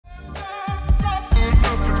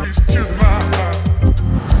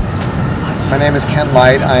My name is Ken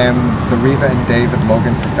Light. I am the Reva and David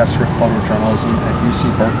Logan Professor of Photojournalism at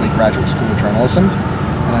UC Berkeley Graduate School of Journalism,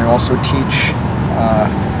 and I also teach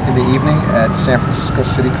in the evening at San Francisco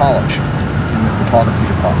City College in the photography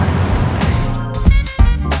department.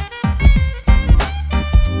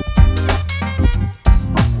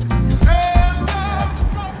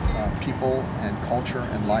 People and culture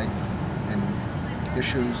and life and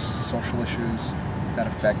issues, social issues that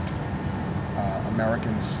affect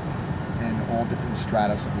Americans in all different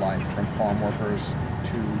stratas of life, from farm workers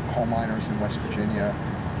to coal miners in West Virginia,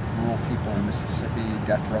 rural people in Mississippi,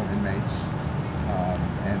 death row inmates,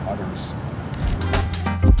 and others.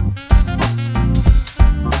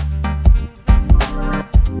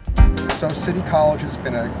 So City College has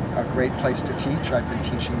been a great place to teach. I've been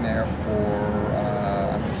teaching there for,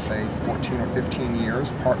 I'm going to say 14 or 15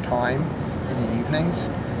 years, part-time in the evenings.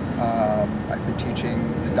 I've been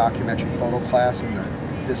teaching the documentary photo class and the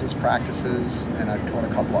business practices, and I've taught a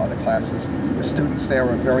couple of other classes. The students there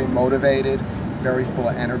are very motivated, very full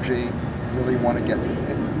of energy, really want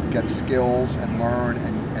to get skills and learn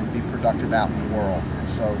and be productive out in the world. And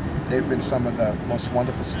so they've been some of the most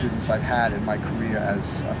wonderful students I've had in my career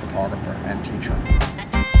as a photographer and teacher.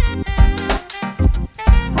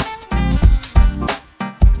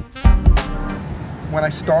 When I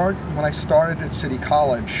started at City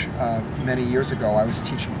College many years ago, I was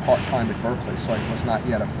teaching part-time at Berkeley, so I was not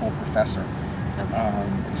yet a full professor.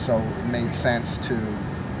 Okay. So it made sense to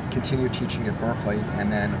continue teaching at Berkeley and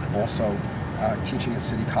then also teaching at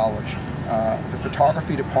City College. The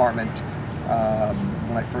photography department,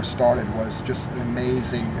 when I first started, was just an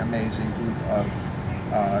amazing group of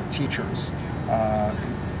teachers.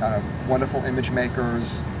 Wonderful image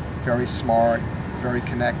makers, very smart, very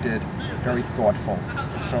connected, very thoughtful.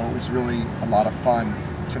 So it was really a lot of fun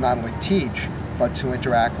to not only teach, but to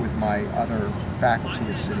interact with my other faculty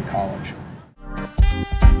at City College.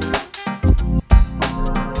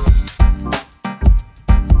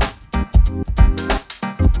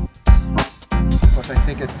 But I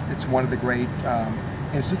think it's one of the great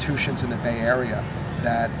institutions in the Bay Area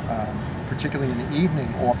that, particularly in the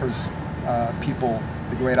evening, offers people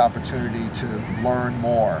the great opportunity to learn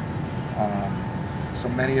more. So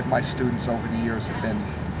many of my students over the years have been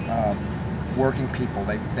working people.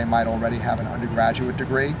 They might already have an undergraduate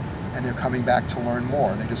degree, and they're coming back to learn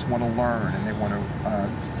more. They just want to learn and they want to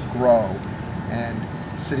grow. And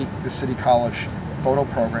the City College photo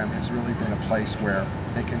program has really been a place where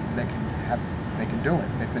they can do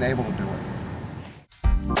it. They've been able to do it.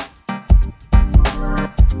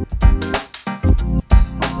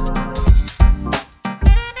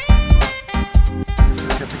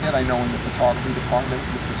 I know in the photography department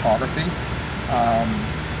with photography,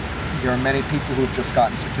 there are many people who have just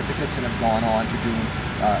gotten certificates and have gone on to do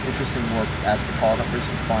interesting work as photographers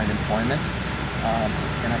and find employment.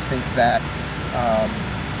 And I think that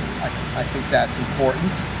I think that's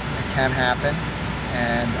important. It can happen,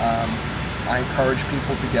 and I encourage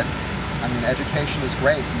people to get. I mean, education is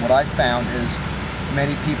great. And what I've found is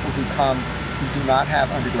many people who come who do not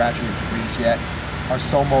have undergraduate degrees yet are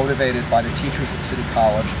so motivated by the teachers at City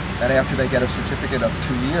College that after they get a certificate of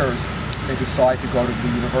 2 years, they decide to go to the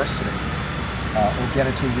university or get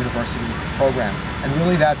into a university program. And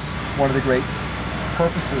really that's one of the great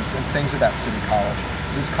purposes and things about City College.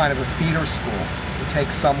 It's kind of a feeder school. It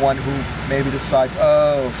takes someone who maybe decides,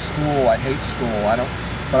 oh, school, I hate school,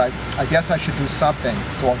 but I guess I should do something,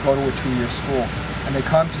 so I'll go to a 2-year school. And they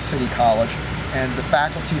come to City College, and the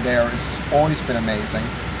faculty there has always been amazing.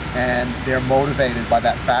 And they're motivated by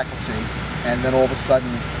that faculty, and then all of a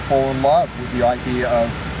sudden fall in love with the idea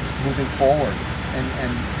of moving forward and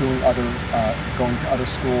doing going to other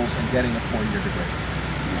schools and getting a 4-year degree.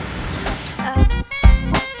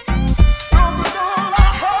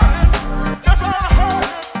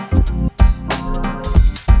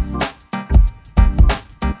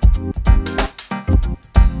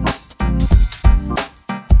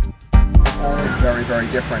 Very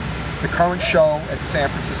different. The current show at San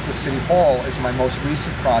Francisco City Hall is my most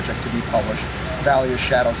recent project to be published, Valley of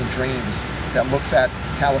Shadows and Dreams, that looks at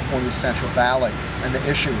California's Central Valley and the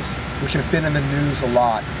issues which have been in the news a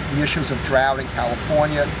lot. The issues of drought in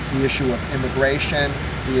California, the issue of immigration,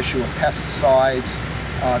 the issue of pesticides.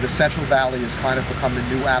 The Central Valley has kind of become the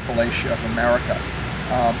new Appalachia of America.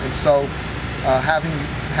 And so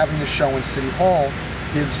having the show in City Hall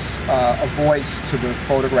gives a voice to the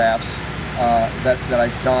photographs that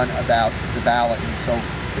I've done about the valley, and so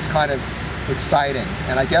it's kind of exciting.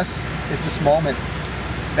 And I guess at this moment,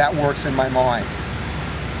 that works in my mind.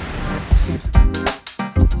 Seems